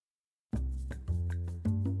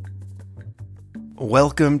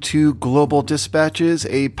Welcome to Global Dispatches,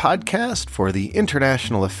 a podcast for the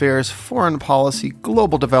international affairs, foreign policy,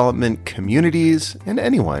 global development communities, and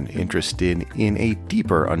anyone interested in a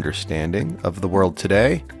deeper understanding of the world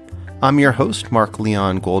today. I'm your host, Mark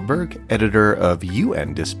Leon Goldberg, editor of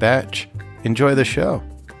UN Dispatch. Enjoy the show.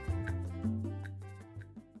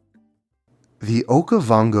 The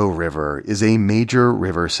Okavango River is a major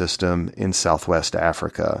river system in southwest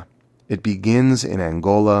Africa. It begins in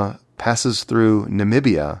Angola, passes through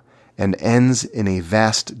Namibia, and ends in a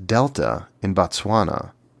vast delta in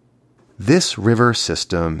Botswana. This river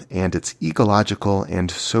system and its ecological and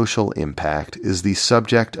social impact is the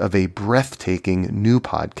subject of a breathtaking new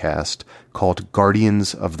podcast called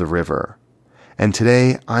Guardians of the River. And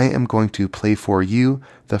today I am going to play for you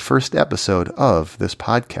the first episode of this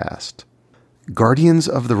podcast. Guardians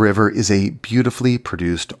of the River is a beautifully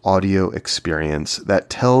produced audio experience that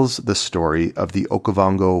tells the story of the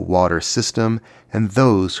Okavango water system and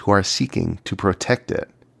those who are seeking to protect it.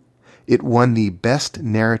 It won the Best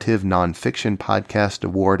Narrative Nonfiction Podcast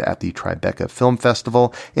Award at the Tribeca Film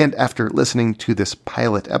Festival, and after listening to this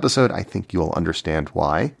pilot episode, I think you'll understand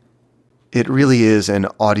why. It really is an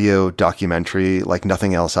audio documentary like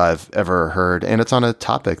nothing else I've ever heard, and it's on a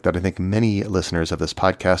topic that I think many listeners of this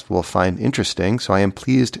podcast will find interesting, so I am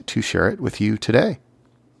pleased to share it with you today.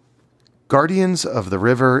 Guardians of the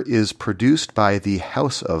River is produced by the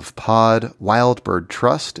House of Pod, Wild Bird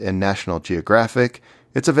Trust, and National Geographic.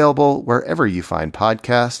 It's available wherever you find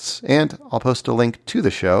podcasts, and I'll post a link to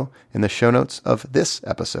the show in the show notes of this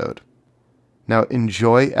episode. Now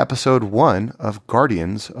enjoy episode 1 of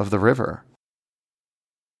Guardians of the River.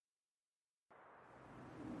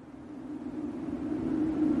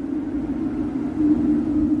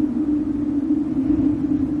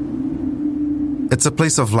 It's a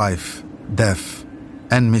place of life, death,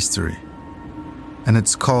 and mystery, and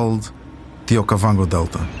it's called the Okavango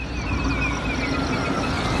Delta.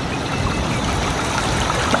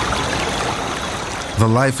 The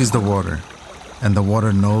life is the water, and the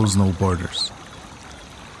water knows no borders.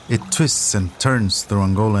 It twists and turns through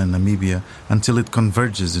Angola and Namibia until it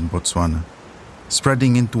converges in Botswana,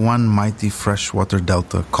 spreading into one mighty freshwater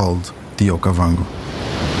delta called the Okavango.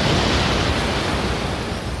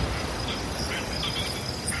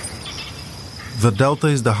 The delta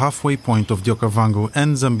is the halfway point of the Okavango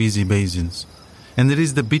and Zambezi basins, and it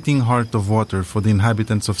is the beating heart of water for the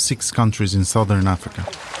inhabitants of 6 countries in southern Africa.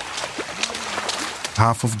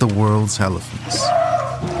 Half of the world's elephants.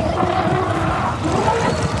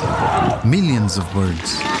 Millions of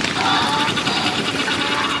birds.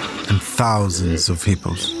 And thousands of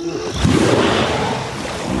hippos.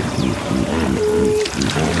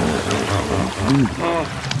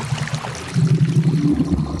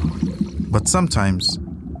 But sometimes,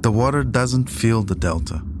 the water doesn't fill the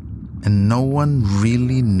delta, and no one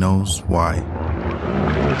really knows why.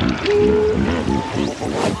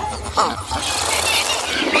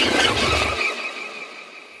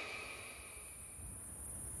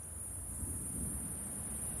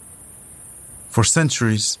 For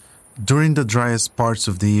centuries, during the driest parts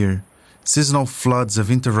of the year, seasonal floods have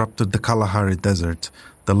interrupted the Kalahari Desert,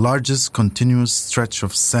 the largest continuous stretch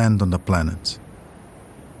of sand on the planet.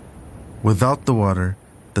 Without the water,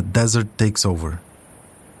 the desert takes over.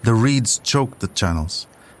 The reeds choke the channels,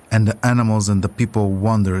 and the animals and the people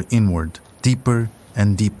wander inward, deeper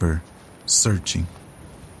and deeper, searching.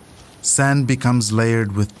 Sand becomes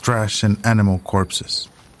layered with trash and animal corpses.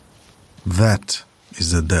 That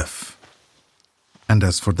is the death. And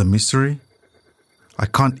as for the mystery, I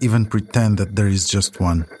can't even pretend that there is just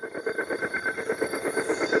one.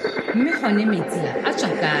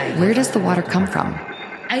 Where does the water come from?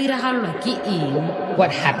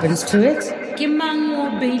 What happens to it?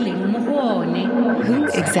 Who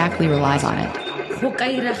exactly relies on it?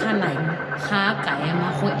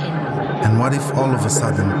 And what if all of a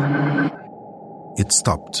sudden, it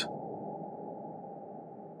stopped?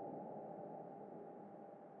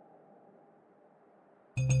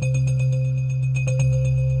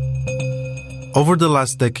 Over the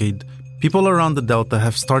last decade, people around the Delta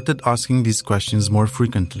have started asking these questions more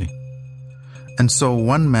frequently. And so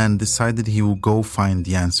one man decided he would go find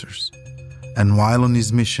the answers. And while on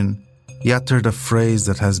his mission, he uttered a phrase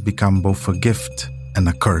that has become both a gift and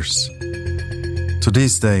a curse. To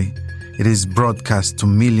this day, it is broadcast to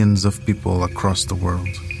millions of people across the world.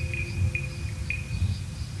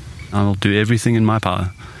 I will do everything in my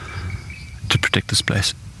power to protect this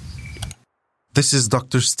place. This is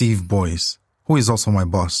Dr. Steve Boyce, who is also my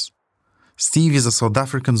boss. Steve is a South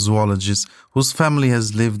African zoologist whose family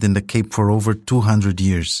has lived in the Cape for over 200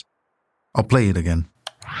 years. I'll play it again.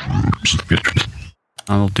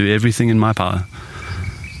 I will do everything in my power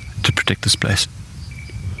to protect this place.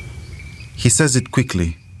 He says it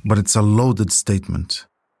quickly, but it's a loaded statement.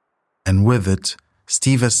 And with it,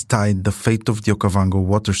 Steve has tied the fate of the Okavango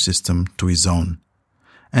water system to his own,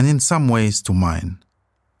 and in some ways to mine.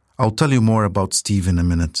 I'll tell you more about Steve in a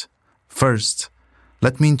minute. First,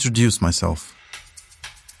 let me introduce myself.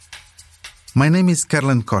 My name is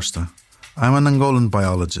Kerlen Costa. I'm an Angolan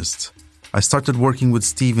biologist. I started working with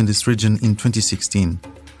Steve in this region in 2016.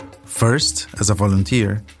 First, as a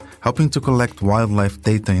volunteer, helping to collect wildlife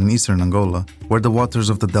data in eastern Angola, where the waters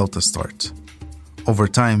of the delta start. Over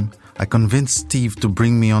time, I convinced Steve to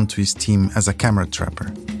bring me onto his team as a camera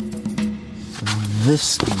trapper.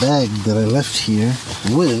 This bag that I left here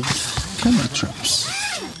with camera traps.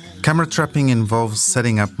 Camera trapping involves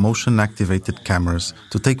setting up motion-activated cameras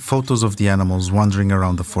to take photos of the animals wandering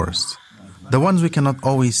around the forest. The ones we cannot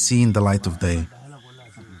always see in the light of day.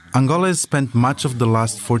 Angola has spent much of the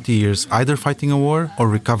last 40 years either fighting a war or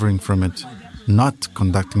recovering from it, not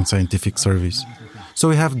conducting scientific surveys. So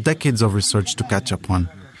we have decades of research to catch up on,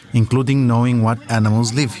 including knowing what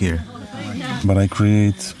animals live here. But I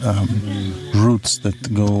create routes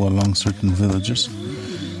that go along certain villages.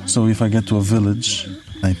 So if I get to a village,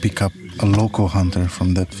 I pick up a local hunter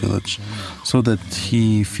from that village so that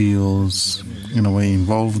he feels, in a way,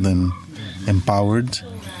 involved and empowered.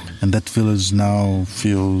 And that village now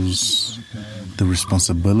feels the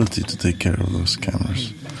responsibility to take care of those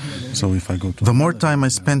cameras. So if I go to... The more time I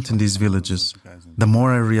spent in these villages, the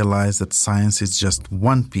more I realized that science is just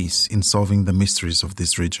one piece in solving the mysteries of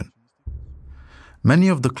this region. Many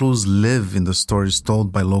of the clues live in the stories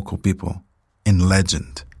told by local people, in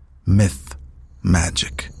legend, myth,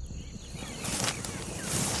 magic.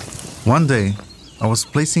 One day, I was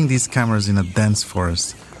placing these cameras in a dense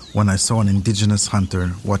forest when I saw an indigenous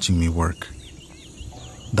hunter watching me work.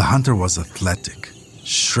 The hunter was athletic,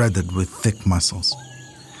 shredded with thick muscles.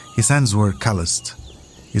 His hands were calloused.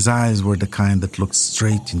 His eyes were the kind that looked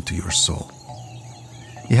straight into your soul.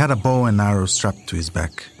 He had a bow and arrow strapped to his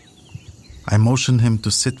back. I motioned him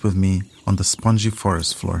to sit with me on the spongy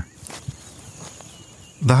forest floor.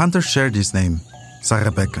 The hunter shared his name,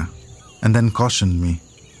 Sarabeka, and then cautioned me,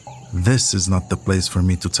 "This is not the place for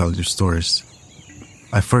me to tell you stories.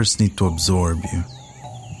 I first need to absorb you.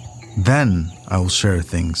 Then I will share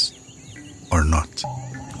things, or not."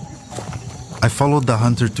 I followed the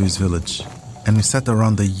hunter to his village, and we sat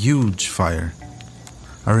around a huge fire.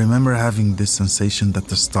 I remember having this sensation that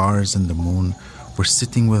the stars and the moon were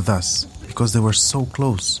sitting with us because they were so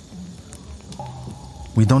close.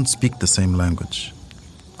 We don't speak the same language.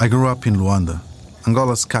 I grew up in Luanda,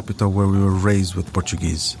 Angola's capital, where we were raised with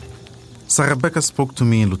Portuguese. Sarabeka spoke to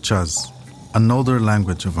me in Luchaz, an older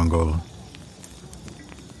language of Angola.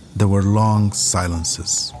 There were long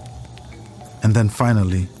silences. And then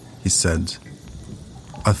finally, he said,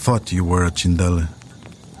 "I thought you were a Chindele."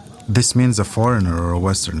 This means a foreigner or a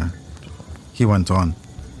Westerner. He went on,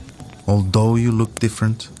 "Although you look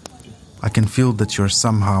different, I can feel that you're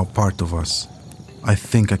somehow part of us. I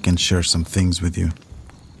think I can share some things with you."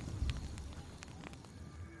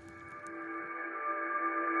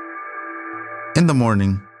 In the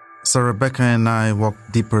morning, Sarabeka and I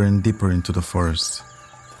walked deeper and deeper into the forest.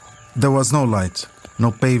 There was no light,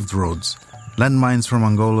 no paved roads. Landmines from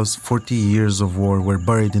Angola's 40 years of war were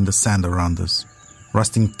buried in the sand around us.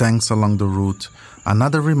 Rusting tanks along the route,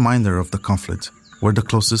 another reminder of the conflict, were the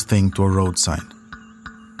closest thing to a road sign.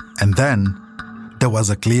 And then, there was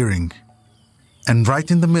a clearing. And right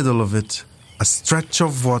in the middle of it, a stretch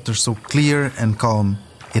of water so clear and calm,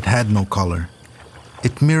 it had no color.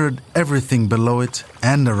 It mirrored everything below it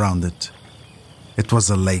and around it. It was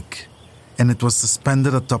a lake, and it was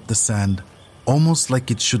suspended atop the sand, almost like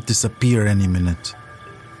it should disappear any minute.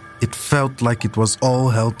 It felt like it was all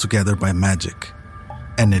held together by magic.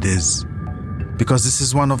 And it is. Because this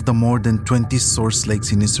is one of the more than 20 source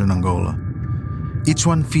lakes in eastern Angola. Each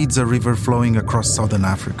one feeds a river flowing across southern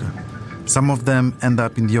Africa. Some of them end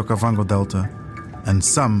up in the Okavango Delta, and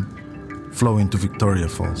some flow into Victoria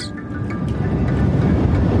Falls.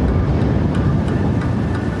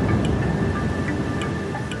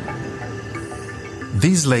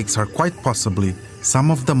 These lakes are quite possibly some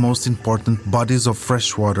of the most important bodies of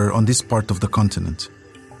fresh water on this part of the continent.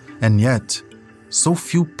 And yet, so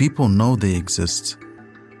few people know they exist.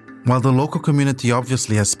 While the local community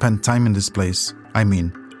obviously has spent time in this place,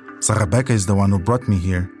 Sarabeka is the one who brought me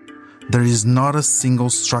here, there is not a single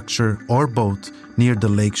structure or boat near the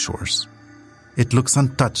lake shores. It looks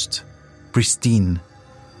untouched, pristine,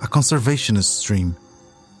 a conservationist stream.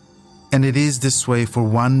 And it is this way for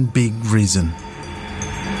one big reason.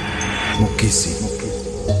 Mukisi.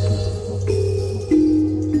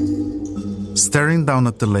 Staring down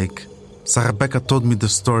at the lake, Sarebeka told me the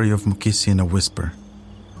story of Mukisi in a whisper.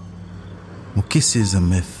 Mukisi is a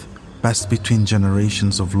myth passed between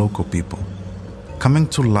generations of local people, coming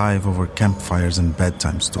to life over campfires and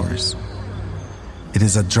bedtime stories. It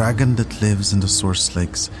is a dragon that lives in the source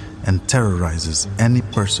lakes and terrorizes any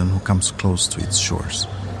person who comes close to its shores.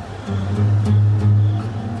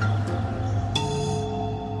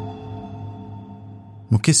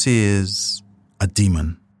 Mukisi is a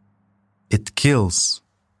demon. It kills,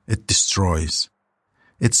 it destroys.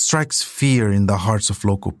 It strikes fear in the hearts of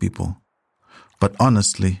local people. But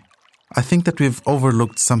honestly, I think that we've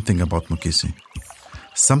overlooked something about Mukisi.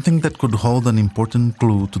 Something that could hold an important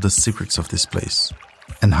clue to the secrets of this place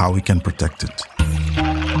and how we can protect it.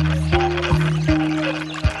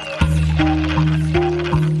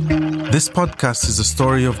 This podcast is a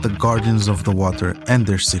story of the guardians of the water and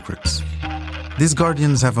their secrets. These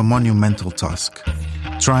guardians have a monumental task,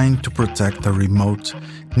 trying to protect a remote,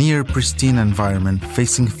 near-pristine environment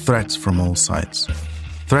facing threats from all sides.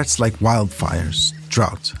 Threats like wildfires,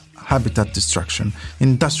 drought, habitat destruction,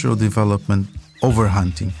 industrial development,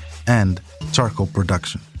 overhunting, and charcoal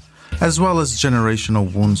production, as well as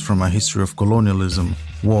generational wounds from a history of colonialism,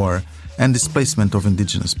 war, and displacement of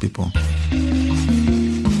indigenous people.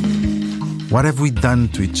 What have we done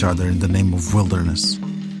to each other in the name of wilderness?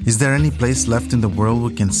 Is there any place left in the world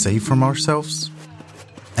we can save from ourselves?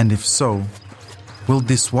 And if so, will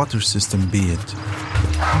this water system be it?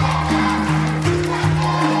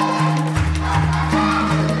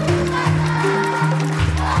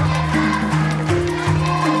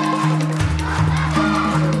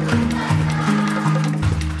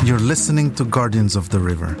 You're listening to Guardians of the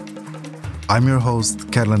River. I'm your host,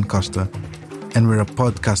 Kerlan Costa, and we're a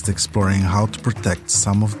podcast exploring how to protect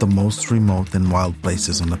some of the most remote and wild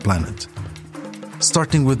places on the planet,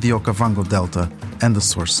 starting with the Okavango Delta and the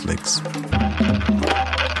source lakes.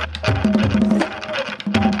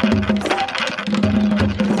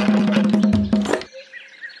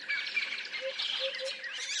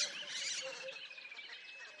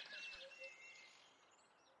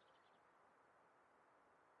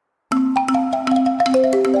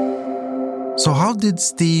 So how did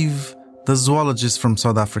Steve, the zoologist from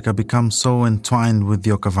South Africa, become so entwined with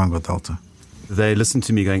the Okavango Delta? They listened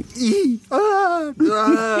to me going,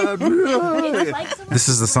 This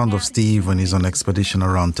is the sound of Steve when he's on expedition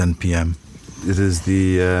around 10 p.m. It is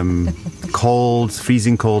the cold,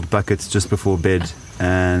 freezing cold buckets just before bed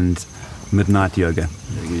and midnight yoga.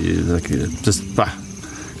 Just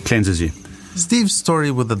cleanses you. Steve's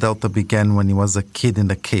story with the Delta began when he was a kid in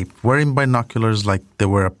the Cape, wearing binoculars like they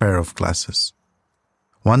were a pair of glasses.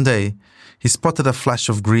 One day, he spotted a flash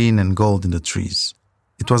of green and gold in the trees.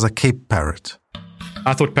 It was a Cape parrot.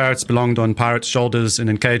 I thought parrots belonged on pirates' shoulders and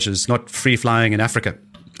in cages, not free-flying in Africa.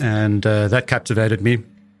 And that captivated me.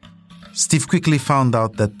 Steve quickly found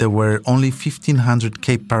out that there were only 1,500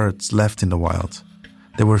 Cape parrots left in the wild.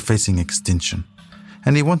 They were facing extinction.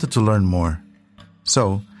 And he wanted to learn more.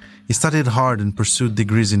 So, he studied hard and pursued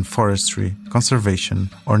degrees in forestry, conservation,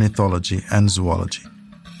 ornithology, and zoology.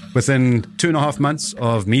 Within 2.5 months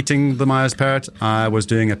of meeting the Myers parrot, I was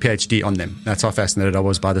doing a PhD on them. That's how fascinated I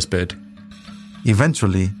was by this bird.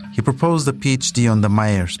 Eventually, he proposed a PhD on the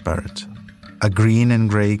Myers parrot, a green and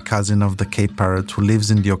grey cousin of the Cape parrot who lives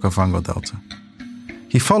in the Okavango Delta.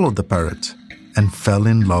 He followed the parrot and fell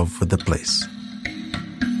in love with the place.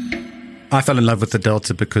 I fell in love with the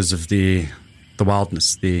Delta because of the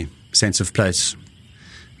wildness, the sense of place,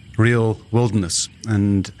 real wilderness.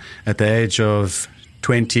 And at the age of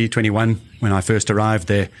 20, 21, when I first arrived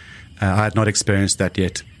there, I had not experienced that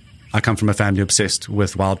yet. I come from a family obsessed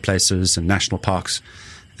with wild places and national parks.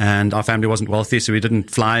 And our family wasn't wealthy, so we didn't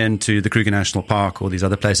fly into the Kruger National Park or these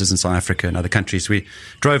other places in South Africa and other countries. We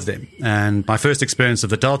drove there. And my first experience of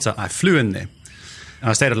the Delta, I flew in there.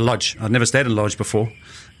 I stayed at a lodge. I'd never stayed in a lodge before.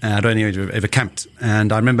 I'd only ever camped.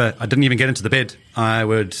 And I remember I didn't even get into the bed. I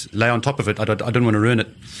would lay on top of it. I didn't want to ruin it.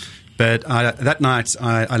 But that night,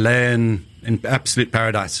 I lay in absolute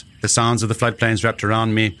paradise. The sounds of the floodplains wrapped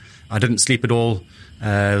around me. I didn't sleep at all.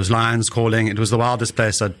 It was lions calling. It was the wildest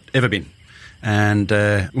place I'd ever been. And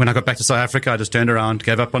when I got back to South Africa, I just turned around,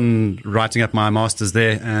 gave up on writing up my master's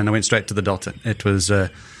there, and I went straight to the Delta. It was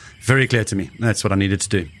very clear to me. That's what I needed to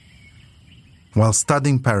do. While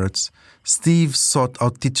studying parrots, Steve sought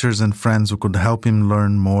out teachers and friends who could help him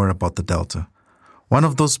learn more about the Delta. One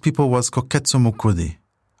of those people was Koketso Mukudi,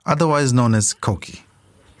 otherwise known as Koki.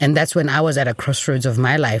 And that's when I was at a crossroads of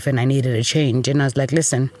my life and I needed a change. And I was like,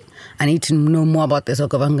 listen, I need to know more about this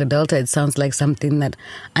Okavango Delta. It sounds like something that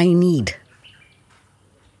I need.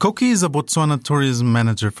 Koki is a Botswana tourism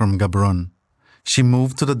manager from Gaborone. She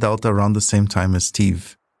moved to the Delta around the same time as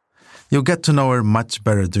Steve. You'll get to know her much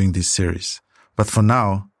better during this series. But for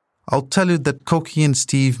now, I'll tell you that Koki and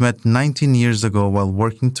Steve met 19 years ago while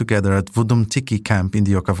working together at Vudumtiki camp in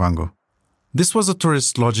the Okavango. This was a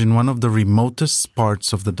tourist lodge in one of the remotest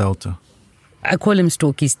parts of the Delta. I call him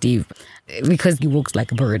Stalky Steve because he walks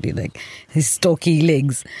like a birdie, like his stalky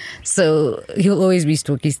legs. So he'll always be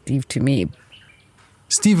Stalky Steve to me.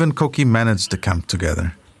 Steve and Koki managed the camp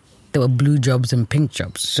together. There were blue jobs and pink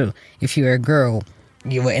jobs. So if you were a girl,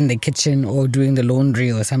 you were in the kitchen or doing the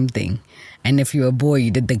laundry or something. And if you were a boy,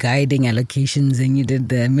 you did the guiding allocations and you did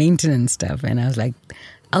the maintenance stuff. And I was like,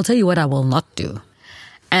 I'll tell you what I will not do.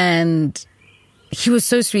 And he was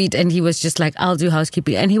so sweet, and he was just like, I'll do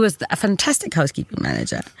housekeeping. And he was a fantastic housekeeping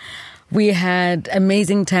manager. We had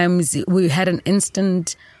amazing times. We had an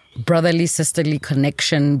instant brotherly, sisterly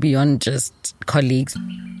connection beyond just colleagues.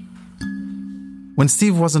 When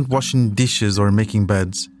Steve wasn't washing dishes or making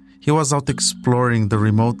beds, he was out exploring the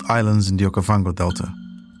remote islands in the Okavango Delta.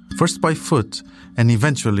 First by foot, and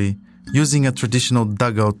eventually using a traditional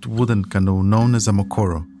dugout wooden canoe known as a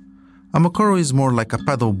mokoro. A mokoro is more like a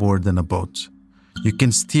paddleboard than a boat. You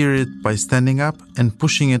can steer it by standing up and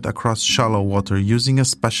pushing it across shallow water using a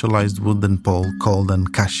specialized wooden pole called an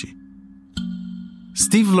kashi.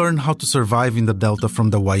 Steve learned how to survive in the Delta from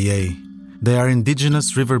the Wayé. They are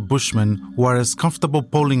indigenous river bushmen who are as comfortable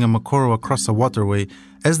poling a mokoro across a waterway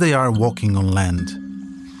as they are walking on land.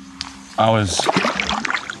 I was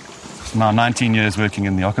now 19 years working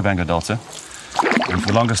in the Okavango Delta, and for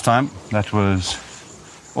the longest time, that was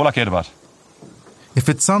all I cared about. If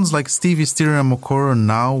it sounds like Steve is steering a mokoro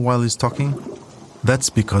now while he's talking, that's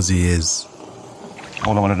because he is.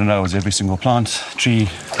 All I wanted to know was every single plant, tree,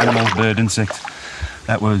 animal, bird, insect.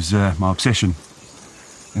 That was my obsession.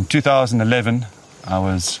 In 2011, I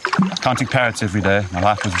was counting parrots every day. My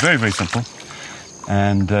life was very, very simple.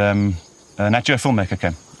 And a Nat Geo filmmaker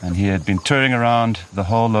came, and he had been touring around the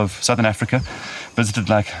whole of Southern Africa, visited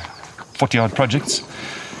like 40-odd projects.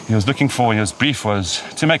 His brief was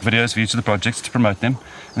to make videos for each of the projects, to promote them,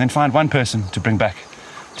 and then find one person to bring back,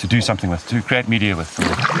 to do something with, to create media with,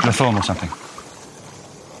 or do a film or something.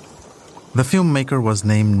 The filmmaker was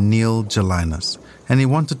named Neil Gelinas, and he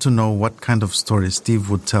wanted to know what kind of story Steve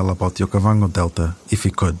would tell about the Okavango Delta if he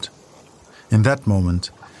could. In that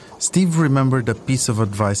moment, Steve remembered a piece of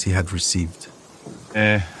advice he had received.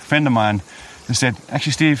 A friend of mine said,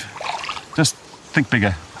 actually, Steve, just think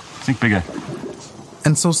bigger. Think bigger.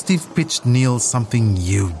 And so Steve pitched Neil something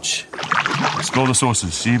huge. Explore the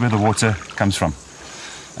sources, see where the water comes from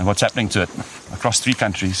and what's happening to it across 3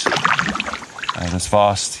 countries. This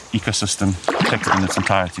vast ecosystem protected in its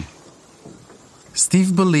entirety.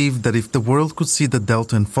 Steve believed that if the world could see the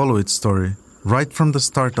Delta and follow its story, right from the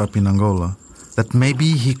start up in Angola, that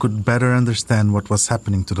maybe he could better understand what was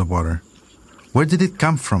happening to the water. Where did it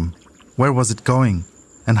come from? Where was it going?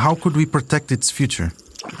 And how could we protect its future?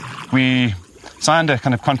 We signed a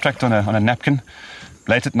kind of contract on a napkin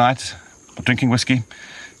late at night, drinking whiskey,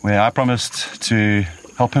 where I promised to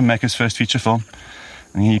help him make his first feature film,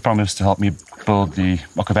 and he promised to help me build the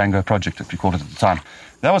Okavango project, that we called it at the time.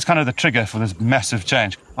 That was kind of the trigger for this massive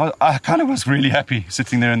change. I kind of was really happy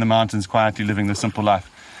sitting there in the mountains, quietly living this simple life.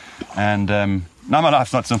 And now my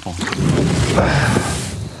life's not simple. 1,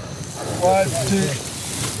 2,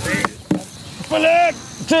 3. Wait.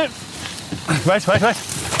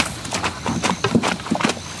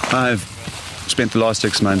 I've spent the last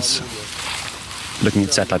 6 months looking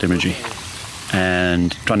at satellite imagery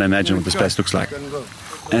and trying to imagine what this place looks like.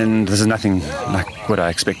 And this is nothing like what I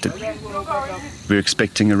expected. We were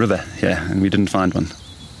expecting a river here, and we didn't find one.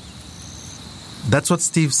 That's what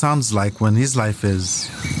Steve sounds like when his life is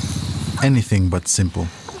anything but simple.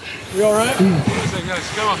 You all right?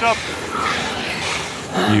 Stop.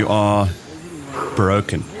 You are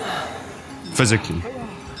broken. Physically.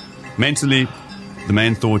 Mentally, the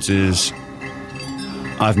main thought is,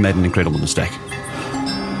 I've made an incredible mistake.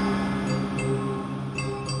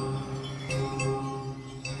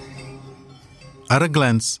 At a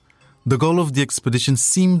glance, the goal of the expedition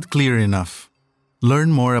seemed clear enough.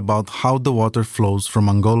 Learn more about how the water flows from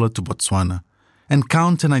Angola to Botswana, and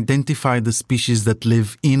count and identify the species that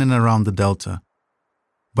live in and around the Delta.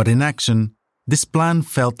 But in action, this plan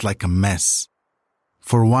felt like a mess.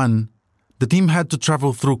 For one, the team had to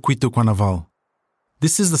travel through Cuito-Cuanavale.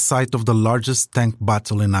 This is the site of the largest tank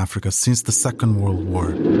battle in Africa since the Second World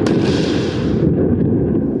War.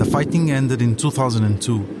 The fighting ended in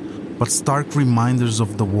 2002, but stark reminders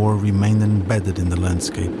of the war remained embedded in the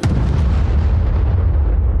landscape.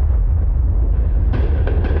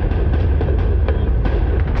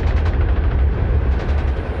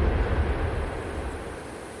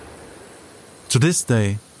 To this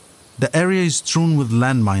day, the area is strewn with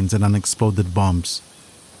landmines and unexploded bombs.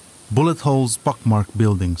 Bullet holes pockmark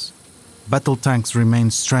buildings. Battle tanks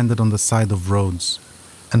remain stranded on the side of roads.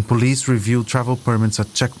 And police review travel permits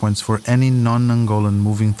at checkpoints for any non-Angolan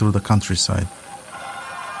moving through the countryside.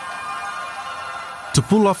 To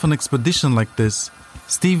pull off an expedition like this,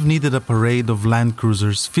 Steve needed a parade of land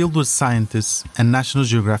cruisers filled with scientists and National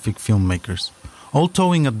Geographic filmmakers, all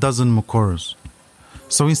towing a dozen Mokoros.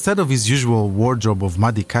 So instead of his usual wardrobe of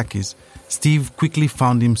muddy khakis, Steve quickly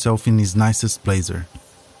found himself in his nicest blazer.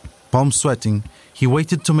 Palm sweating, he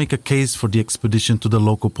waited to make a case for the expedition to the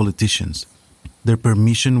local politicians. Their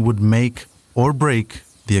permission would make or break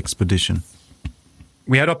the expedition.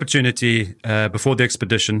 We had opportunity before the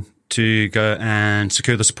expedition to go and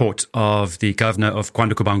secure the support of the governor of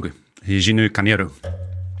Cuando-Cubango, Higino Caneiro.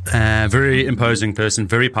 Very imposing person,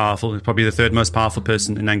 very powerful, probably the third most powerful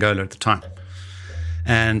person in Angola at the time.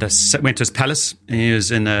 And I went to his palace. He was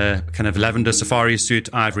in a kind of lavender safari suit,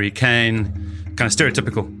 ivory cane, kind of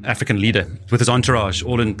stereotypical African leader with his entourage,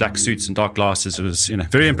 all in black suits and dark glasses. It was,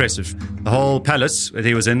 very impressive. The whole palace that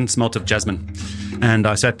he was in smelt of jasmine. And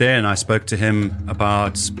I sat there and I spoke to him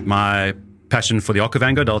about my passion for the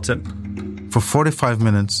Okavango Delta. For 45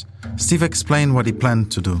 minutes, Steve explained what he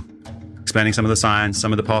planned to do. Explaining some of the science,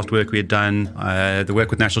 some of the past work we had done, the work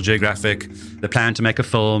with National Geographic, the plan to make a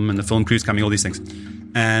film and the film crews coming, all these things.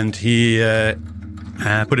 And he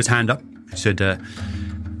put his hand up. He said, and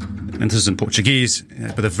this is in Portuguese,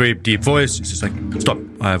 with a very deep voice. He says, stop,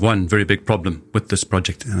 I have one very big problem with this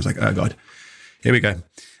project. And I was like, oh God, here we go.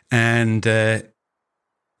 And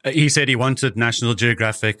he said he wanted National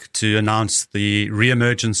Geographic to announce the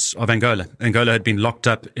re-emergence of Angola. Angola had been locked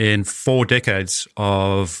up in 4 decades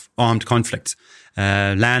of armed conflict,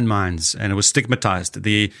 landmines, and it was stigmatized.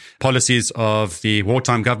 The policies of the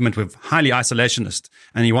wartime government were highly isolationist,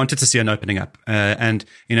 and he wanted to see an opening up.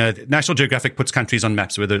 National Geographic puts countries on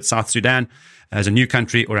maps, whether it's South Sudan as a new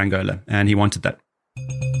country or Angola, and he wanted that.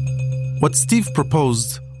 What Steve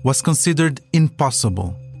proposed was considered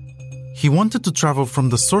impossible. He wanted to travel from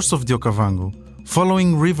the source of the Okavango,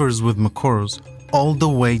 following rivers with Mokoros, all the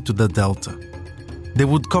way to the delta. They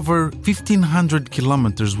would cover 1,500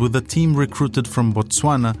 kilometers with a team recruited from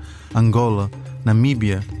Botswana, Angola,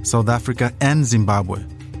 Namibia, South Africa, and Zimbabwe.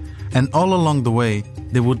 And all along the way,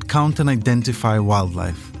 they would count and identify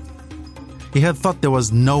wildlife. He had thought there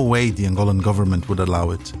was no way the Angolan government would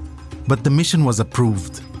allow it. But the mission was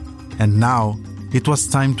approved. And now, it was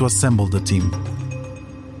time to assemble the team.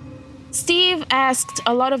 Steve asked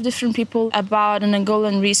a lot of different people about an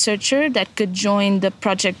Angolan researcher that could join the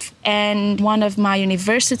project. And one of my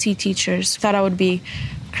university teachers thought I would be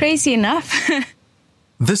crazy enough.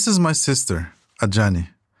 This is my sister, Ajani.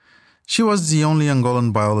 She was the only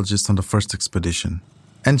Angolan biologist on the first expedition,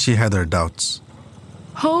 and she had her doubts.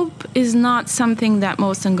 Hope is not something that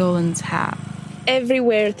most Angolans have.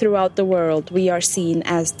 Everywhere throughout the world, we are seen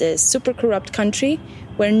as this super corrupt country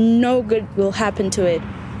where no good will happen to it.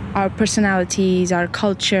 Our personalities, our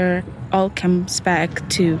culture, all comes back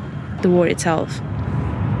to the war itself.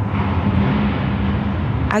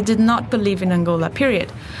 I did not believe in Angola,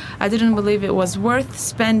 period. I didn't believe it was worth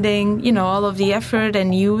spending, all of the effort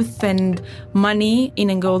and youth and money in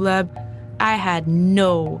Angola. I had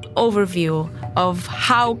no overview of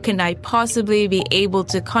how can I possibly be able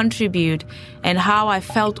to contribute and how I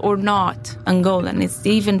felt or not Angolan. It's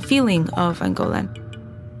the even feeling of Angolan.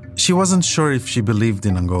 She wasn't sure if she believed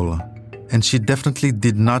in Angola, and she definitely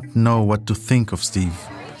did not know what to think of Steve.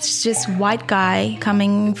 It's just a white guy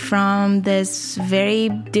coming from this very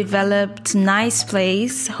developed, nice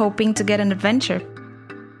place, hoping to get an adventure.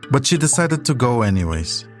 But she decided to go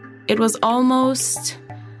anyways. It was almost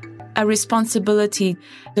a responsibility,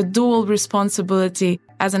 a dual responsibility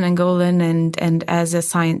as an Angolan and as a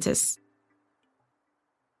scientist.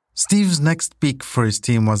 Steve's next pick for his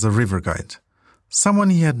team was a river guide. Someone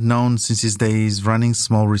he had known since his days running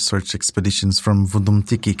small research expeditions from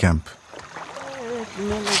Vudumtiki camp.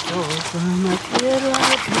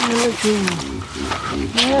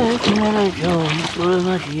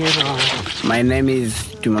 My name is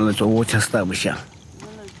Tumalato Waterstabusha.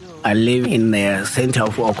 I live in the center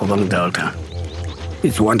of Okavango Delta.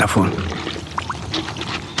 It's wonderful.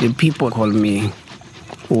 The people call me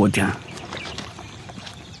Water.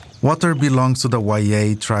 Water belongs to the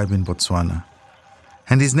Waye tribe in Botswana,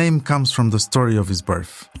 and his name comes from the story of his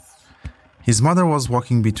birth. His mother was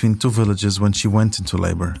walking between 2 villages when she went into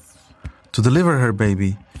labor. To deliver her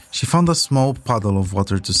baby, she found a small puddle of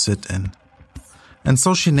water to sit in. And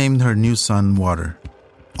so she named her new son Water,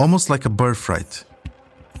 almost like a birthright.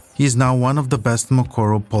 He is now one of the best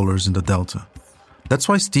Mokoro polars in the Delta. That's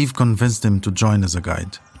why Steve convinced him to join as a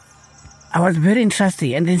guide. I was very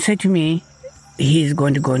interested, and then said to me, he is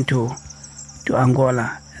going to go to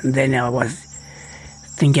Angola. And then I was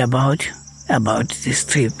thinking about this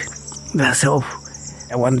trip. So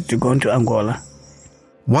I wanted to go to Angola.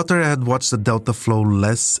 Water had watched the delta flow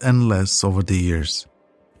less and less over the years.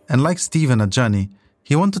 And like Steve and Ajani,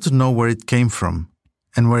 he wanted to know where it came from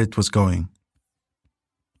and where it was going.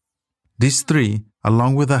 These three,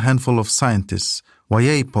 along with a handful of scientists,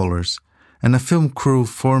 YA pollers, and a film crew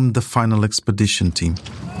formed the final expedition team.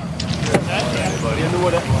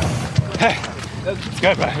 Hey, let's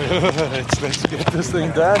go, bro. Let's get this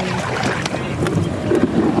thing done.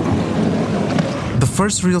 The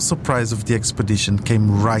first real surprise of the expedition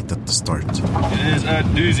came right at the start. It is a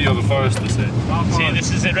doozy of a forest, this is. See,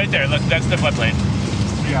 this is it right there. Look, that's the floodplain.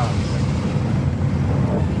 Yeah.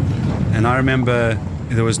 And I remember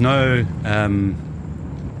there was no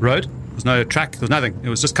road, there was no track, there was nothing. It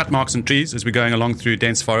was just cut marks and trees as we're going along through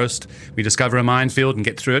dense forest. We discover a minefield and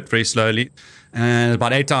get through it very slowly. And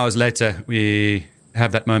about 8 hours later, we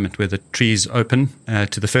have that moment where the trees open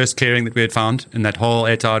to the first clearing that we had found in that whole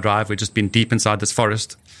 8-hour drive. We'd just been deep inside this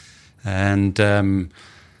forest. And it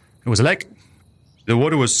was a lake. The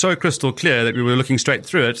water was so crystal clear that we were looking straight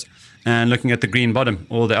through it and looking at the green bottom,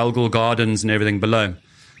 all the algal gardens and everything below.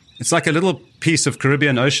 It's like a little piece of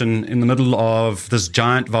Caribbean Ocean in the middle of this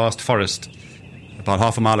giant, vast forest, about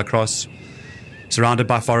half a mile across, surrounded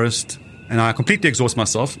by forest. And I completely exhaust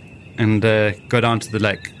myself and go down to the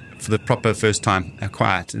lake for the proper first time,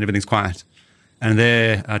 quiet, and everything's quiet. And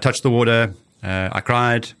there, I touched the water, I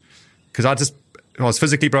cried, because I was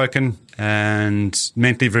physically broken and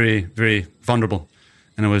mentally very, very vulnerable.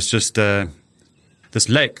 And it was just, this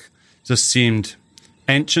lake just seemed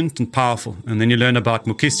ancient and powerful. And then you learn about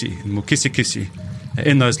Mukisi and Mukisikisi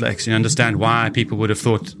in those lakes. You understand why people would have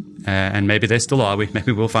thought, and maybe they still are,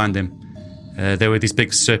 maybe we'll find them. There were these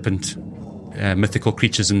big serpent mythical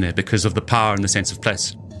creatures in there because of the power and the sense of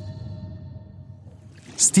place.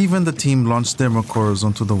 Steve and the team launched their Mokoros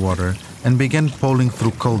onto the water and began poling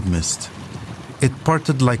through cold mist. It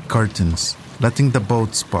parted like curtains, letting the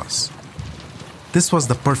boats pass. This was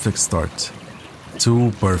the perfect start.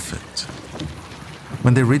 Too perfect.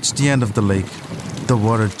 When they reached the end of the lake, the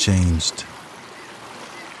water changed.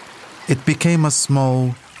 It became a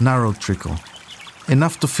small, narrow trickle,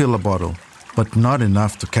 enough to fill a bottle, but not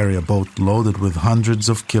enough to carry a boat loaded with hundreds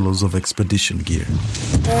of kilos of expedition gear.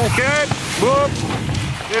 Okay, move.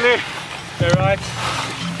 Really? All right.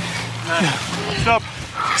 Stop.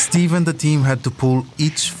 Steve and the team had to pull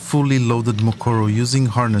each fully loaded Mokoro using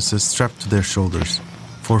harnesses strapped to their shoulders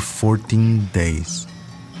for 14 days.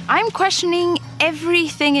 I'm questioning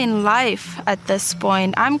everything in life at this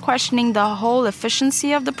point. I'm questioning the whole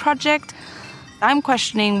efficiency of the project. I'm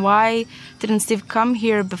questioning why didn't Steve come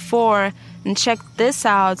here before and check this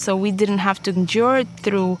out so we didn't have to endure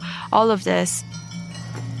through all of this.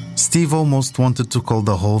 Steve almost wanted to call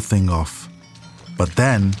the whole thing off. But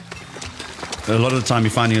then... A lot of the time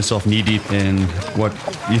you're finding yourself knee-deep in what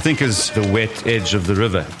you think is the wet edge of the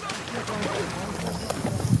river.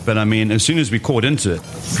 But I mean, as soon as we caught into it,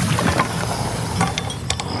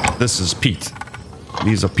 this is peat.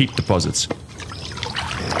 These are peat deposits.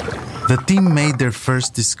 The team made their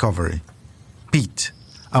first discovery. Peat,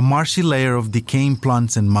 a marshy layer of decaying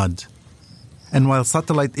plants and mud. And while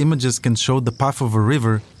satellite images can show the path of a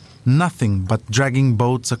river, nothing but dragging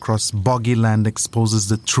boats across boggy land exposes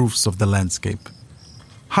the truths of the landscape.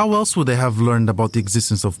 How else would they have learned about the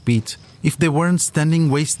existence of peat if they weren't standing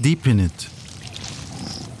waist deep in it?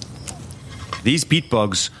 These peat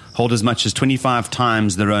bogs hold as much as 25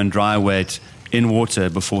 times their own dry weight in water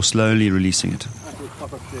before slowly releasing it.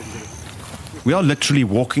 We are literally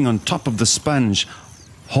walking on top of the sponge,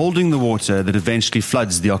 holding the water that eventually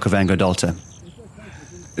floods the Okavango Delta.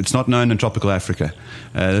 It's not known in tropical Africa.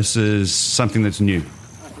 This is something that's new.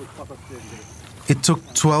 It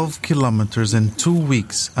took 12 kilometers and 2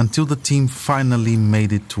 weeks until the team finally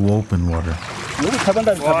made it to open water. 1,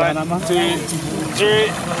 2,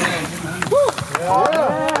 3.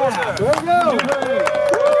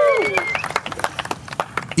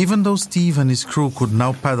 Even though Steve and his crew could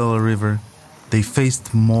now paddle a river, they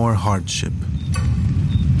faced more hardship.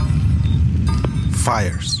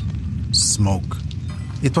 Fires, smoke.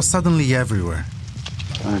 It was suddenly everywhere.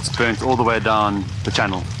 And it's burnt all the way down the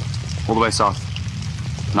channel, all the way south.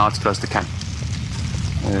 Now it's close to camp.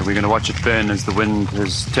 We're going to watch it burn as the wind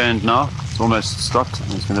has turned now. It's almost stopped,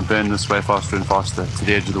 and it's going to burn this way faster and faster to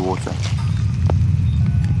the edge of the water.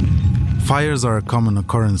 Fires are a common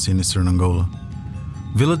occurrence in eastern Angola.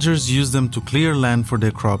 Villagers use them to clear land for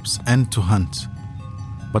their crops and to hunt.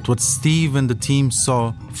 But what Steve and the team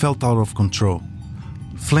saw felt out of control.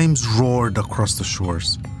 Flames roared across the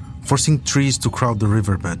shores, forcing trees to crowd the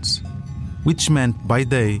riverbeds, which meant by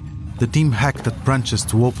day, the team hacked at branches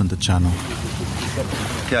to open the channel.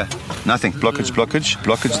 Yeah, nothing.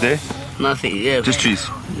 Blockage there. Nothing, yeah. Just trees.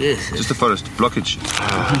 Yes. Just a forest. Blockage.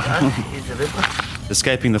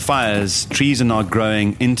 Escaping the fires, trees are now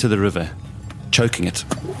growing into the river, choking it.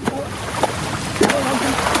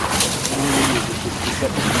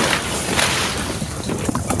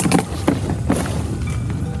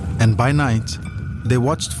 And by night, they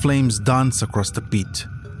watched flames dance across the pit,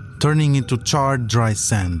 turning into charred, dry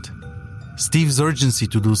sand. Steve's urgency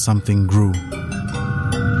to do something grew.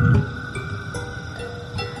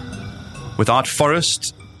 Without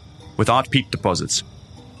forest, without peat deposits,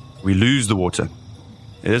 we lose the water.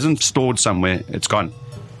 It isn't stored somewhere, it's gone.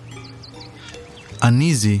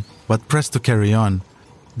 Uneasy, but pressed to carry on,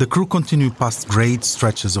 the crew continued past great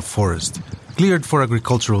stretches of forest, cleared for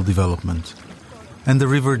agricultural development. And the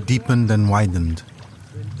river deepened and widened,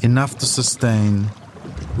 enough to sustain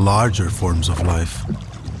larger forms of life.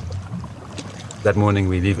 That morning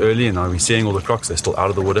we leave early and we're seeing all the crocs. They're still out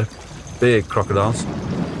of the water. Big crocodiles.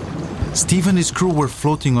 Steve and his crew were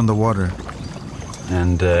floating on the water.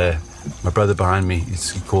 And my brother behind me,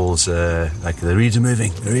 he calls, like, the reeds are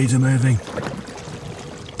moving, the reeds are moving.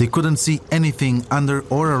 They couldn't see anything under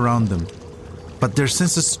or around them, but their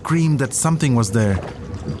senses screamed that something was there.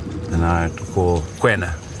 And I call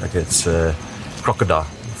Kwena, like it's crocodile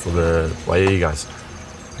for the Waiei guys.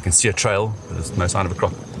 I can see a trail, but there's no sign of a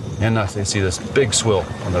croc. And I see this big swirl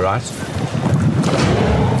on the right.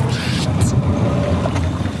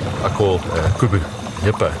 I call Kubu,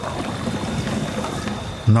 hippo.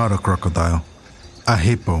 Not a crocodile, a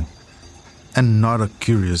hippo. And not a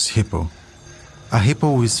curious hippo. A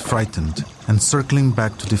hippo who is frightened and circling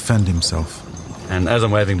back to defend himself. And as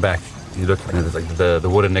I'm waving back, you look, and it's like the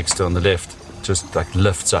water next to on the left just like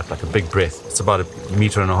lifts up like a big breath. It's about 1.5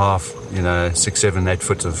 meters, 6, 7, 8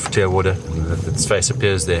 foot of clear water, and its face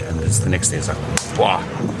appears there, and it's the next thing. It's like, wow!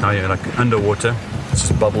 Now you're like underwater. It's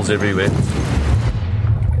just bubbles everywhere.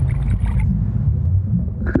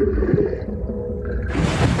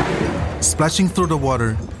 Splashing through the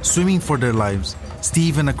water, swimming for their lives,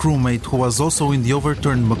 Steve and a crewmate who was also in the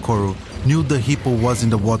overturned Mokoro knew the hippo was in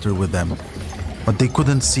the water with them. But they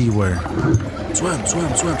couldn't see where. Swim.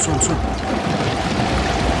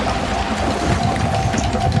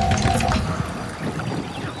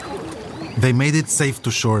 They made it safe to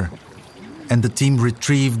shore, and the team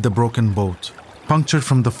retrieved the broken boat, punctured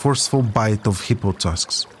from the forceful bite of hippo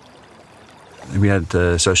tusks. We had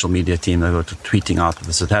the social media team that were tweeting out that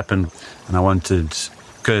this had happened, and I wanted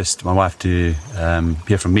Kirst, my wife, to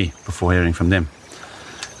hear from me before hearing from them.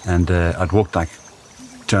 And I'd walked like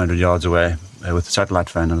 200 yards away with the satellite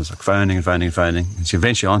phone, and I was like phoning. And she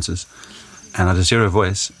eventually answers, and I just hear her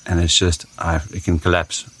voice, and it's just, it can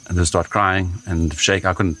collapse and just start crying and shake.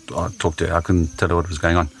 I couldn't talk to her. I couldn't tell her what was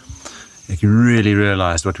going on. Like, you really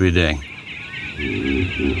realized what we were doing.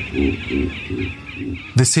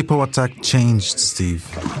 This hippo attack changed Steve.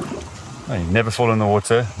 No, you never fall in the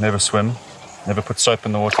water, never swim, never put soap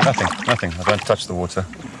in the water, nothing. I don't touch the water.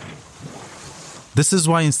 This is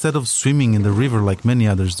why instead of swimming in the river like many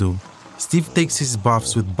others do, Steve takes his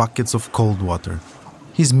baths with buckets of cold water.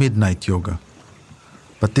 His midnight yoga.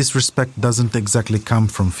 But this respect doesn't exactly come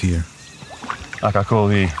from fear. Like I call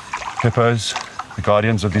the hippos, the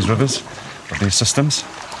guardians of these rivers, of these systems,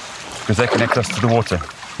 because they connect us to the water,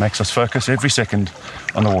 makes us focus every second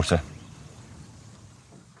on the water.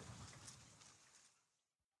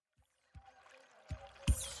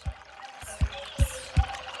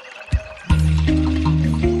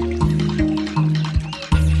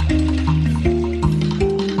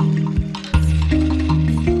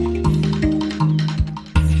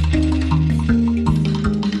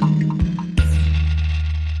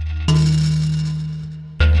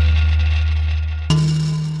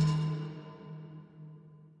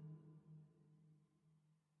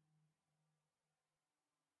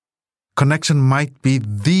 Connection might be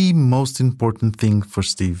the most important thing for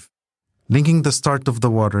Steve, linking the start of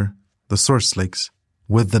the water, the source lakes,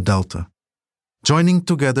 with the delta. Joining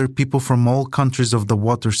together people from all countries of the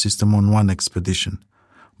water system on one expedition,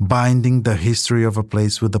 binding the history of a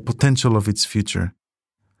place with the potential of its future.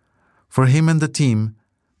 For him and the team,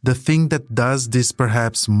 the thing that does this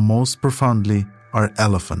perhaps most profoundly are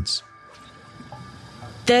elephants.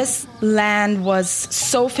 This land was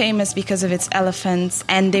so famous because of its elephants,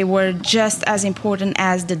 and they were just as important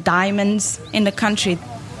as the diamonds in the country.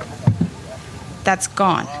 That's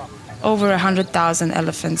gone. Over 100,000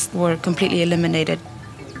 elephants were completely eliminated.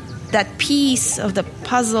 that piece of the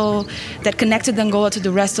puzzle that connected Angola to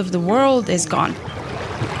the rest of the world is gone.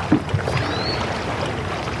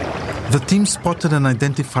 The team spotted and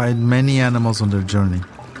identified many animals on their journey.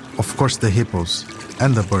 Of course, the hippos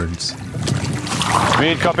and the birds.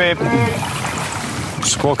 Read, copy.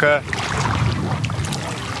 Squawker.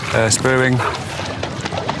 Spurring.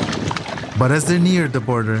 But as they neared the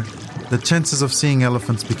border, the chances of seeing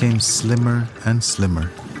elephants became slimmer and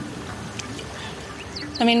slimmer.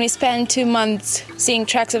 I mean, we spent 2 months seeing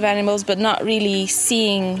tracks of animals, but not really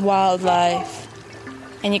seeing wildlife.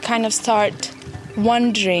 And you kind of start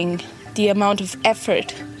wondering the amount of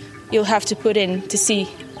effort you'll have to put in to see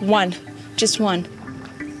one, just one.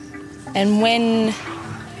 And when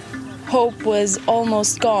hope was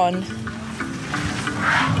almost gone,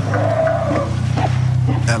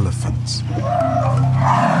 elephants.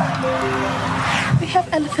 We have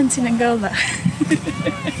elephants in Angola.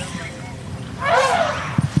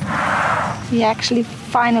 We actually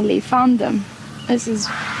finally found them. This is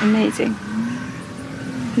amazing.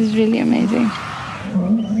 This is really amazing.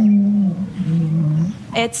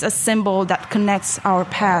 It's a symbol that connects our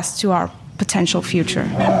past to our potential future.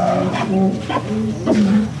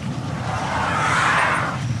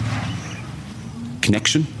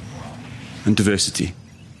 Connection and diversity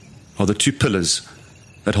are the two pillars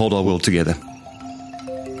that hold our world together.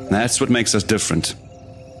 That's what makes us different.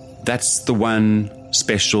 That's the one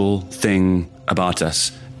special thing about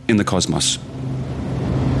us in the cosmos.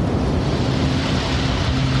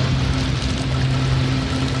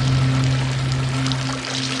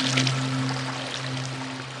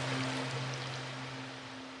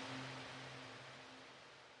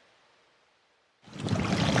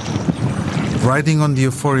 Riding on the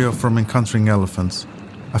euphoria from encountering elephants,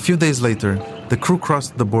 a few days later, the crew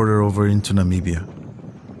crossed the border over into Namibia.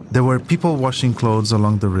 There were people washing clothes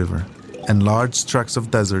along the river, and large tracts of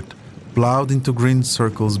desert plowed into green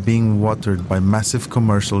circles being watered by massive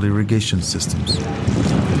commercial irrigation systems.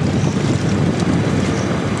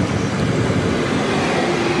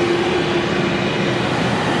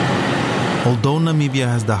 Although Namibia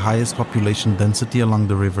has the highest population density along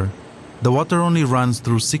the river, the water only runs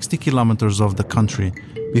through 60 kilometers of the country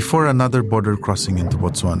before another border crossing into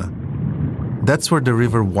Botswana. That's where the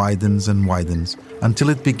river widens and widens until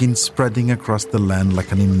it begins spreading across the land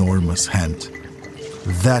like an enormous hand.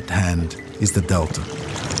 That hand is the delta.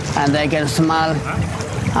 And I can smell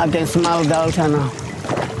delta now.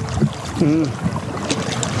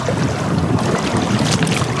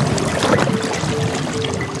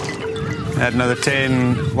 Add another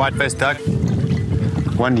 10 white-faced duck,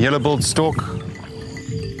 1 yellow-billed stork.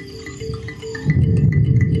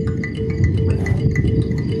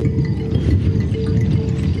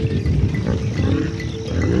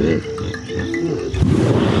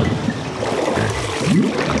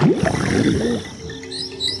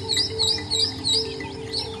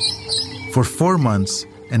 For 4 months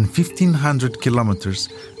and 1,500 kilometers,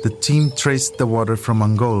 the team traced the water from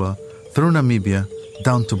Angola through Namibia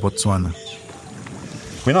down to Botswana.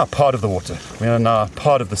 We're now part of the water. We are now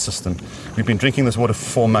part of the system. We've been drinking this water for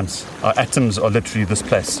 4 months. Our atoms are literally this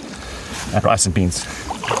place, and rice and beans.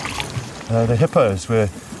 The hippos were,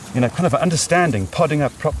 kind of understanding, podding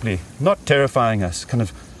up properly, not terrifying us, kind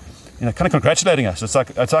of congratulating us. It's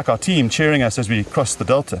like our team cheering us as we cross the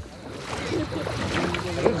delta.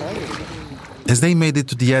 As they made it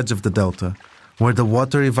to the edge of the delta, where the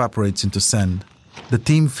water evaporates into sand, the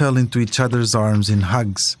team fell into each other's arms in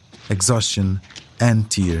hugs, exhaustion, and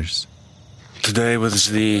tears. Today was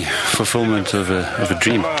the fulfillment of a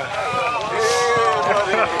dream.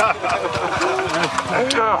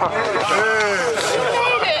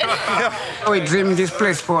 We dreamed this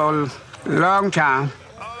place for a long time.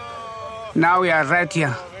 Now we are right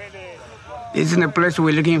here. This is the place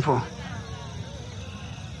we're looking for.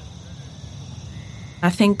 I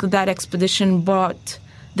think that expedition brought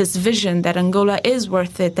this vision that Angola is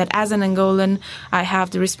worth it, that as an Angolan, I have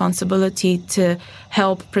the responsibility to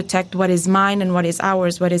help protect what is mine and what is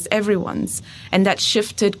ours, what is everyone's. And that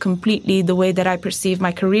shifted completely the way that I perceive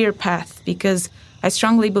my career path, because I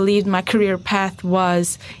strongly believed my career path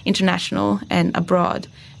was international and abroad.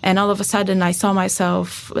 And all of a sudden, I saw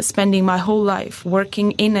myself spending my whole life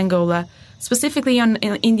working in Angola, specifically in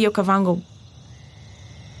the Okavango.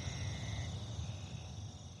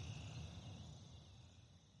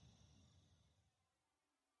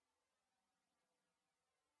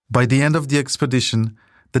 By the end of the expedition,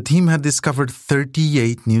 the team had discovered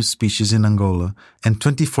 38 new species in Angola and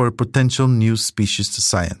 24 potential new species to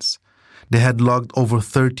science. They had logged over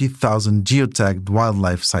 30,000 geotagged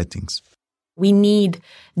wildlife sightings. We need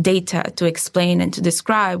data to explain and to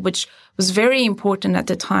describe, which was very important at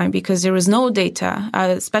the time because there was no data,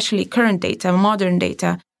 especially current data, modern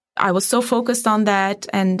data. I was so focused on that.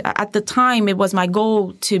 And at the time, it was my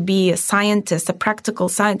goal to be a scientist, a practical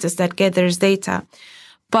scientist that gathers data.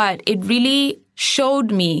 But it really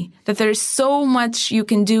showed me that there's so much you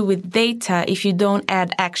can do with data if you don't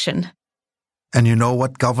add action. And you know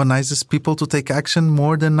what galvanizes people to take action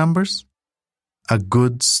more than numbers? A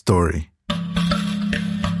good story.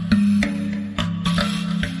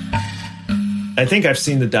 I think I've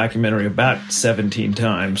seen the documentary about 17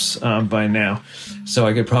 times by now, so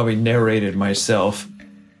I could probably narrate it myself.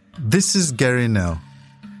 This is Gary Nell.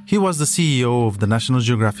 He was the CEO of the National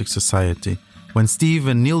Geographic Society when Steve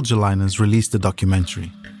and Neil Gelinas released the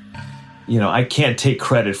documentary. You know, I can't take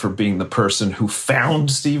credit for being the person who found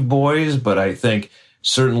Steve Boys, but I think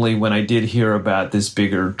certainly when I did hear about this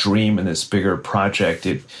bigger dream and this bigger project,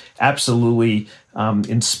 it absolutely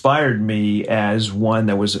inspired me as one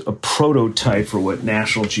that was a prototype for what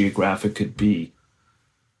National Geographic could be.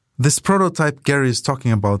 This prototype Gary is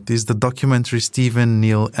talking about is the documentary Steve and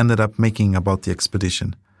Neil ended up making about the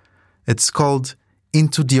expedition. It's called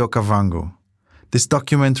Into the Okavango. This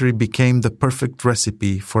documentary became the perfect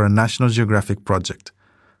recipe for a National Geographic project.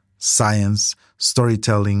 Science,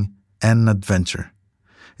 storytelling, and adventure.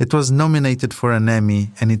 It was nominated for an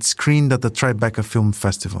Emmy and it screened at the Tribeca Film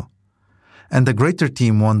Festival. And the Greater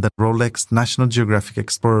team won the Rolex National Geographic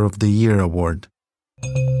Explorer of the Year award.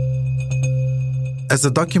 As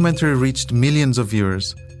the documentary reached millions of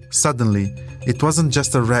viewers, suddenly, it wasn't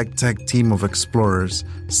just a ragtag team of explorers,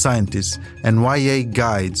 scientists, and YA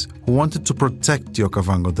guides who wanted to protect the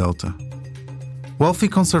Okavango Delta. Wealthy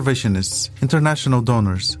conservationists, international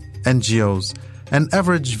donors, NGOs, and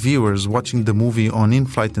average viewers watching the movie on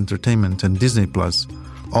in-flight entertainment and Disney Plus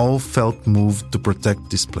all felt moved to protect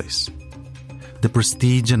this place. The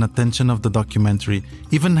prestige and attention of the documentary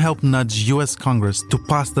even helped nudge U.S. Congress to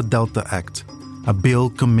pass the Delta Act, a bill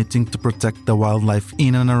committing to protect the wildlife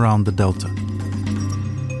in and around the Delta.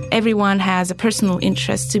 Everyone has a personal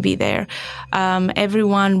interest to be there.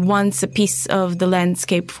 Everyone wants a piece of the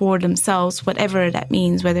landscape for themselves, whatever that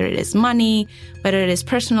means, whether it is money, whether it is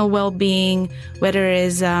personal well-being, whether it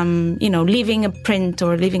is, leaving a print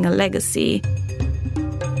or leaving a legacy.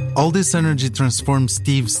 All this energy transformed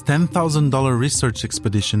Steve's $10,000 research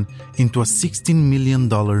expedition into a $16 million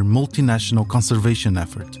multinational conservation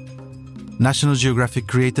effort. National Geographic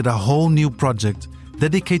created a whole new project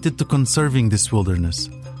dedicated to conserving this wilderness,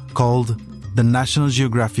 called the National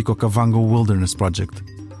Geographic Okavango Wilderness Project,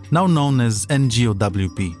 now known as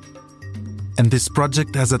NGOWP. And this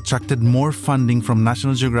project has attracted more funding from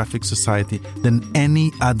National Geographic Society than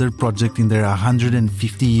any other project in their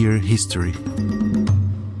 150-year history.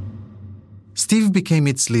 Steve became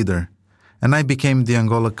its leader, and I became the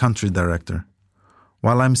Angola country director.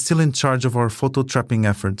 While I'm still in charge of our photo trapping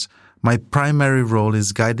efforts, my primary role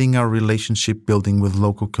is guiding our relationship building with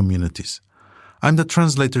local communities. I'm the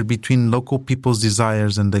translator between local people's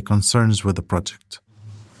desires and their concerns with the project.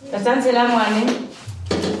 They are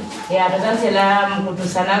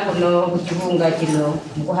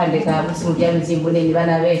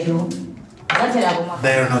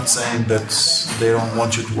not saying that they don't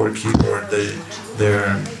want you to work here or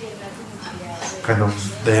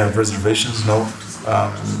they have reservations. No,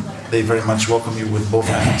 they very much welcome you with both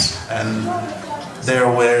hands, and they're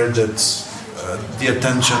aware that the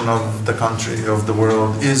attention of the country, of the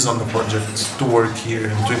world, is on the project to work here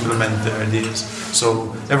and to implement their ideas.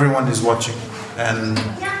 So everyone is watching, and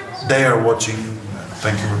they are watching.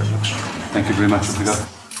 Thank you very much. Thank you very much. Obrigado.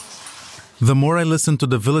 The more I listen to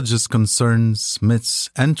the village's concerns, myths,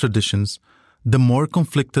 and traditions, the more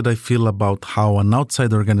conflicted I feel about how an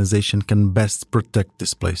outside organization can best protect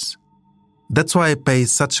this place. That's why I pay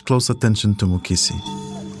such close attention to Mukisi.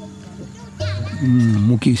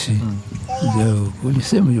 Mukisi.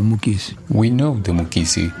 We know the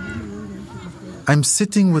Mukisi. I'm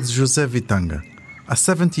sitting with José Vitanga, a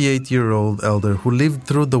 78-year-old elder who lived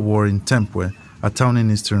through the war in Tempue, a town in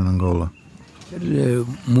eastern Angola.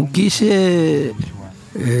 Mukisi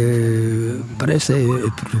parece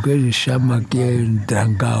português chama que é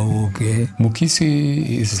dragão, que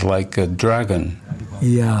Mukisi is like a dragon.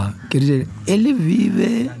 Yeah, quer dizer, ele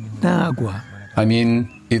vive na água. I mean,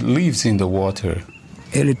 it lives in the water.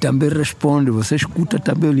 Ele também responde, você escuta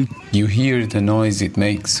também ele. You hear the noise it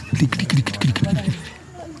makes.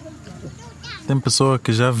 Tem pessoa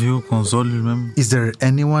que já viu com os olhos mesmo. Is there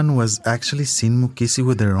anyone who has actually seen Mukisi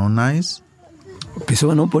with their own eyes?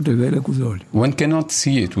 Pessoa não pode ver com os olhos. One cannot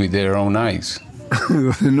see it with their own eyes.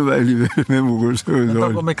 Você não vai lhe ver mesmo com os seus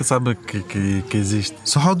olhos. Como é que sabe que existe?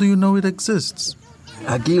 So how do you know it exists?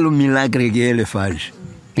 Aquilo milagre que ele faz.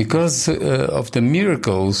 Because of the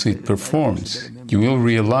miracles it performs, you will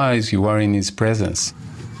realize you are in His presence.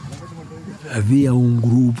 Havia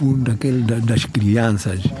grupo das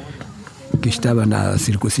crianças que estava na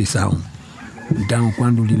circuncisão. Então,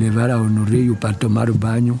 quando lhe levaram no rio para tomar o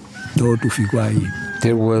banho, todo ficou aí.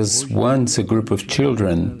 There was once a group of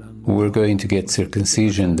children who were going to get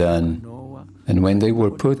circumcision done, and when they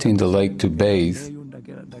were put in the lake to bathe,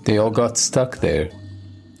 they all got stuck there.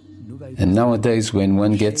 And nowadays, when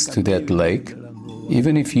one gets to that lake,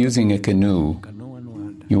 even if using a canoe,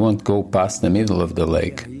 you won't go past the middle of the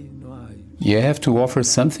lake. You have to offer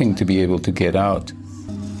something to be able to get out.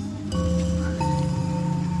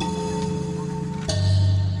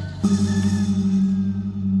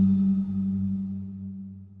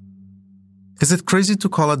 Is it crazy to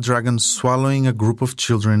call a dragon swallowing a group of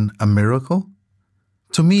children a miracle?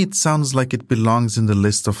 To me, it sounds like it belongs in the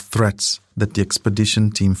list of threats that the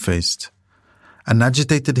expedition team faced. An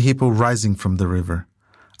agitated hippo rising from the river,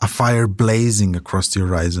 a fire blazing across the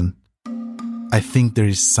horizon. I think there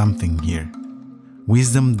is something here.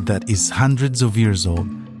 Wisdom that is hundreds of years old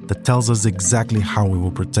that tells us exactly how we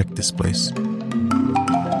will protect this place.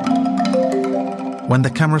 When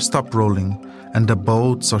the camera stopped rolling and the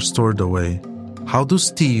boats are stored away, how do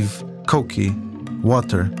Steve, Koki,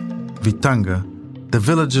 Water, Vitanga, the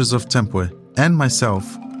villagers of Tempwe, and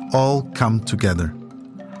myself all come together?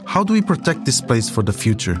 How do we protect this place for the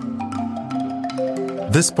future?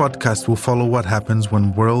 This podcast will follow what happens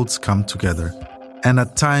when worlds come together and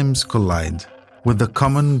at times collide with the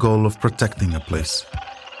common goal of protecting a place.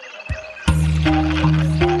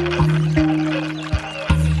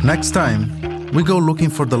 Next time, we go looking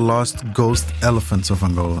for the lost ghost elephants of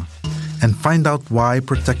Angola and find out why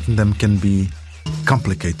protecting them can be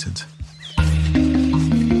complicated.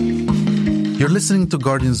 You're listening to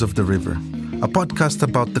Guardians of the River, a podcast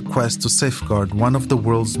about the quest to safeguard one of the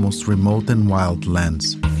world's most remote and wild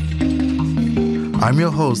lands. I'm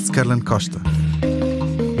your host, Kerlen Costa.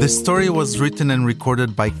 This story was written and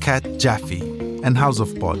recorded by Kat Jaffe and House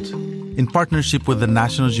of Pod, in partnership with the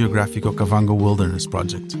National Geographic Okavango Wilderness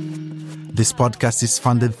Project. This podcast is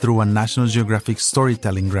funded through a National Geographic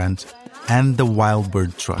Storytelling Grant and the Wild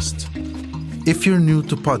Bird Trust. If you're new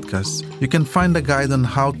to podcasts, you can find a guide on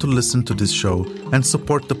how to listen to this show and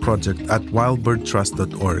support the project at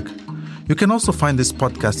wildbirdtrust.org. You can also find this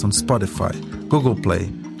podcast on Spotify, Google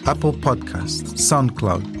Play, Apple Podcasts,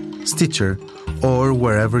 SoundCloud, Stitcher, or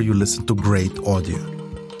wherever you listen to great audio.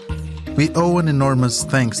 We owe an enormous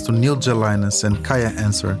thanks to Neil Jelinas and Kaya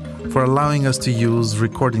Answer for allowing us to use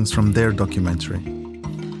recordings from their documentary.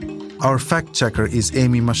 Our fact-checker is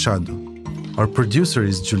Amy Machado. Our producer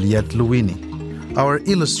is Juliette Luini. Our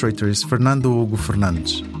illustrator is Fernando Hugo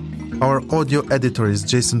Fernandes. Our audio editor is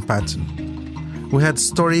Jason Patton. We had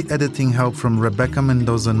story editing help from Rebecca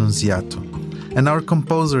Mendoza Nunziato. And our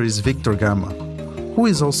composer is Victor Gama, who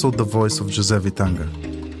is also the voice of José Vitanga.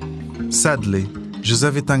 Sadly,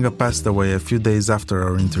 José Vitanga passed away a few days after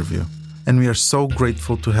our interview, and we are so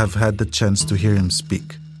grateful to have had the chance to hear him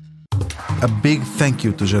speak. A big thank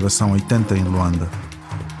you to Geração 80 in Luanda.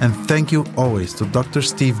 And thank you always to Dr.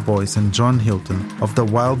 Steve Boyce and John Hilton of the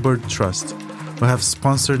Wild Bird Trust, who have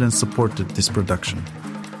sponsored and supported this production.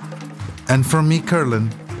 And from me, Kerlen,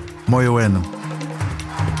 Moyo Eno.